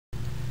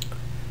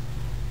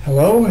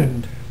Hello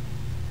and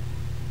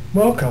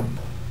welcome.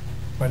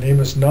 My name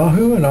is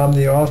Nahu and I'm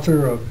the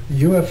author of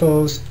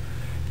UFOs,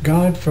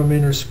 God from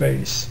Inner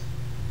Space.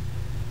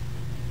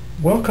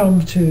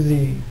 Welcome to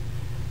the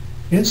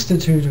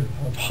Institute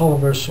of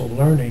Holoversal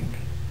Learning.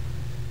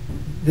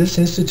 This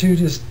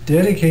institute is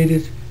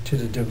dedicated to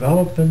the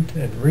development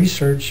and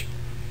research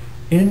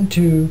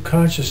into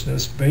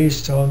consciousness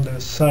based on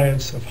the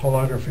science of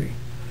holography.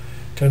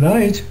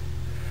 Tonight,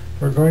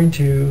 we're going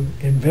to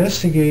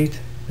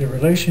investigate the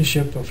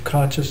relationship of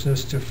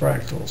consciousness to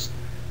fractals.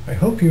 I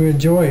hope you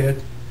enjoy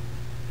it.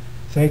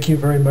 Thank you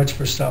very much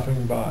for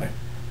stopping by.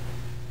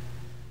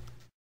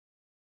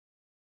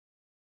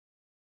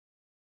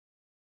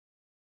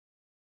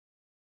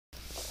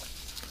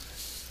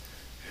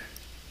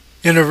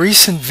 In a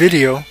recent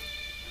video,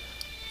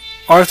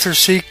 Arthur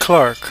C.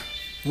 Clarke,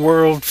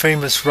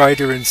 world-famous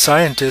writer and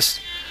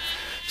scientist,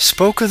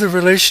 spoke of the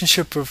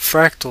relationship of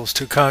fractals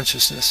to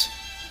consciousness.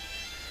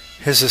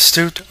 His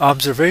astute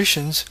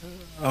observations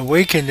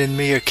awakened in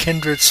me a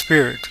kindred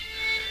spirit,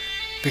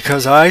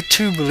 because I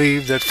too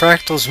believe that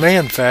fractals may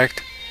in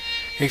fact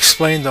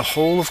explain the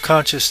whole of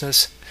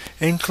consciousness,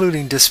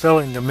 including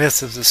dispelling the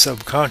myth of the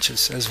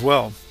subconscious as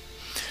well.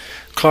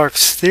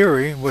 Clarke's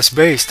theory was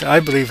based, I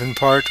believe in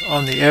part,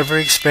 on the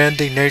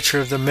ever-expanding nature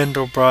of the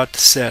Mandelbrot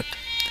set.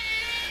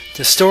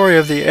 The story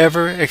of the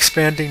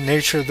ever-expanding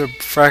nature of the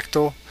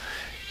fractal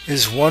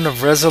is one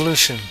of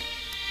resolution.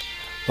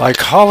 Like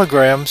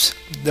holograms,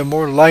 the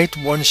more light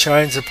one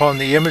shines upon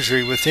the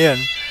imagery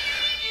within,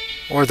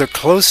 or the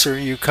closer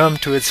you come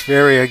to its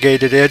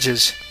variegated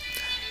edges,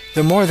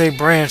 the more they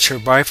branch or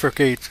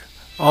bifurcate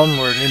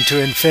onward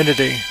into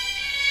infinity.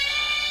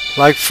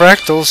 Like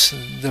fractals,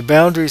 the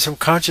boundaries of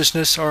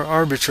consciousness are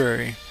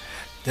arbitrary.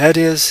 That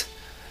is,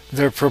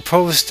 their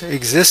proposed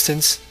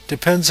existence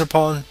depends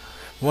upon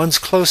one's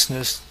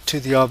closeness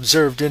to the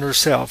observed inner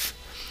self,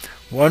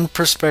 one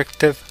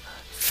perspective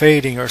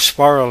fading or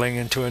spiraling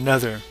into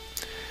another.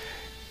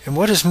 And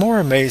what is more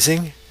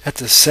amazing, at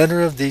the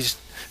center of these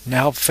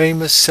now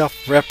famous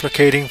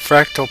self-replicating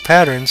fractal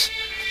patterns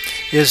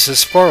is the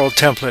spiral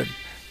template,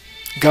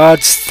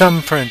 God's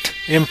thumbprint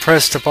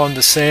impressed upon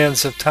the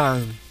sands of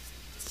time.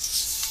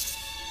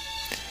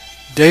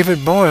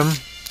 David Bohm,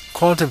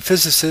 quantum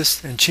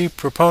physicist and chief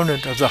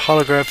proponent of the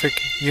holographic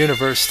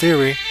universe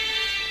theory,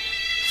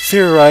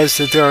 theorized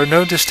that there are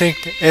no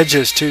distinct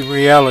edges to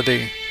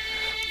reality,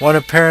 one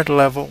apparent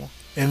level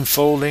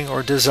enfolding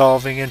or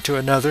dissolving into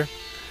another,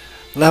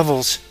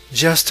 levels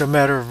just a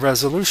matter of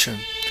resolution,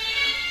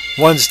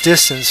 one's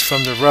distance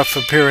from the rough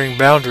appearing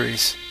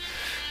boundaries.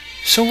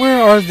 So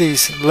where are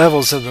these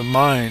levels of the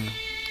mind?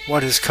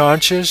 What is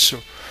conscious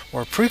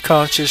or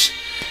preconscious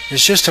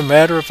is just a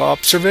matter of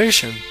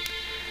observation.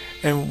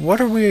 And what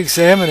are we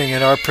examining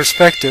in our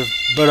perspective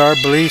but our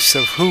beliefs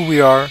of who we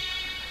are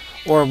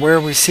or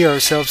where we see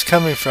ourselves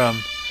coming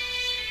from?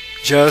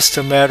 Just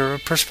a matter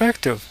of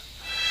perspective.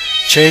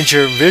 Change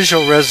your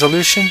visual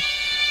resolution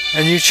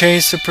and you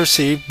change the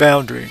perceived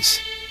boundaries.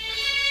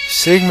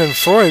 Sigmund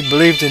Freud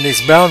believed in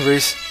these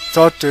boundaries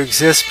thought to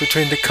exist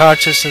between the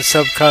conscious and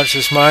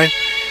subconscious mind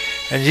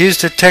and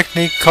used a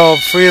technique called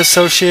free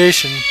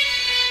association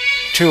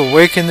to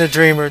awaken the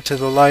dreamer to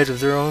the light of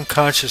their own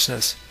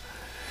consciousness.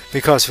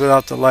 Because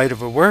without the light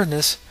of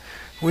awareness,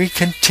 we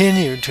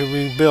continue to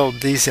rebuild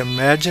these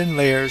imagined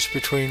layers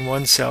between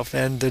oneself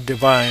and the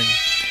divine.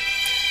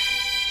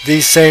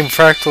 These same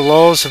fractal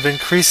laws of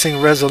increasing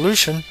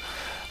resolution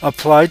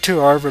apply to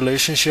our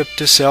relationship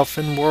to self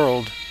and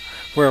world,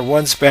 where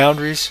one's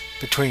boundaries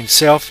between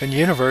self and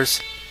universe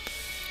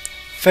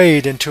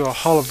fade into a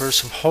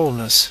holoverse of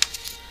wholeness.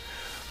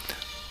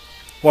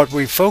 What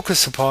we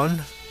focus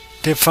upon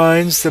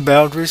defines the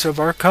boundaries of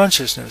our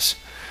consciousness.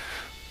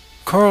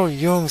 Carl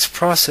Jung's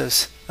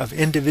process of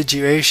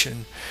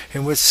individuation,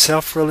 in which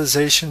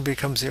self-realization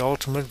becomes the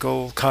ultimate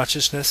goal of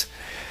consciousness,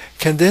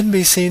 can then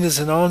be seen as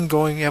an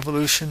ongoing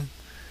evolution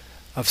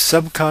of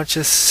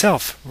subconscious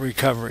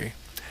self-recovery.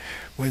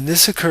 When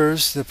this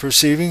occurs, the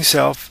perceiving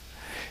self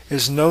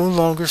is no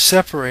longer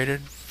separated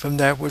from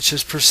that which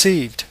is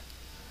perceived,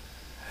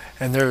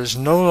 and there is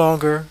no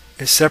longer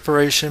a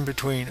separation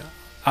between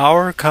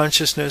our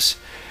consciousness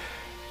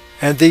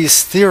and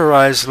these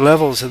theorized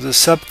levels of the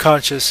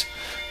subconscious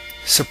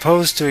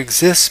supposed to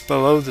exist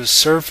below the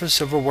surface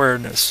of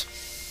awareness.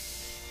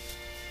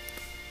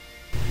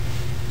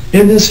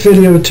 In this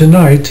video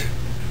tonight,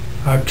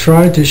 I've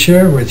tried to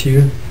share with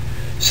you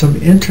some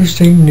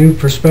interesting new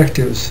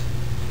perspectives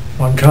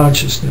on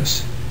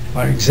consciousness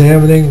by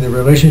examining the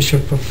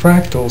relationship of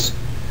fractals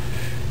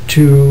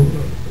to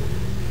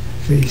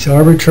these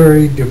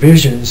arbitrary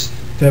divisions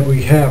that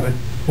we have and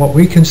what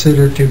we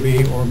consider to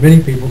be, or many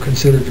people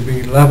consider to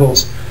be,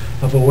 levels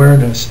of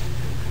awareness.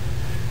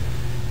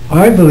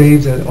 I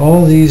believe that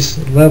all these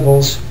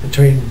levels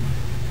between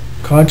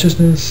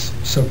consciousness,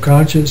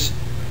 subconscious,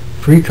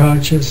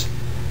 preconscious,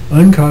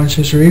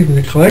 unconscious, or even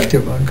the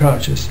collective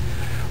unconscious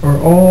are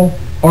all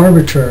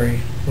arbitrary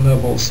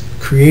levels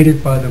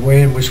created by the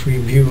way in which we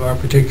view our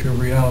particular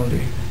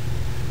reality.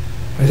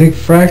 I think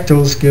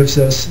Fractals gives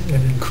us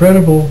an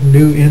incredible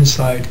new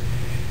insight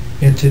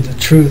into the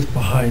truth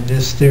behind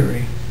this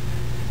theory.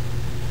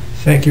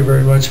 Thank you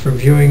very much for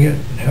viewing it,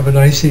 and have a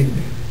nice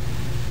evening.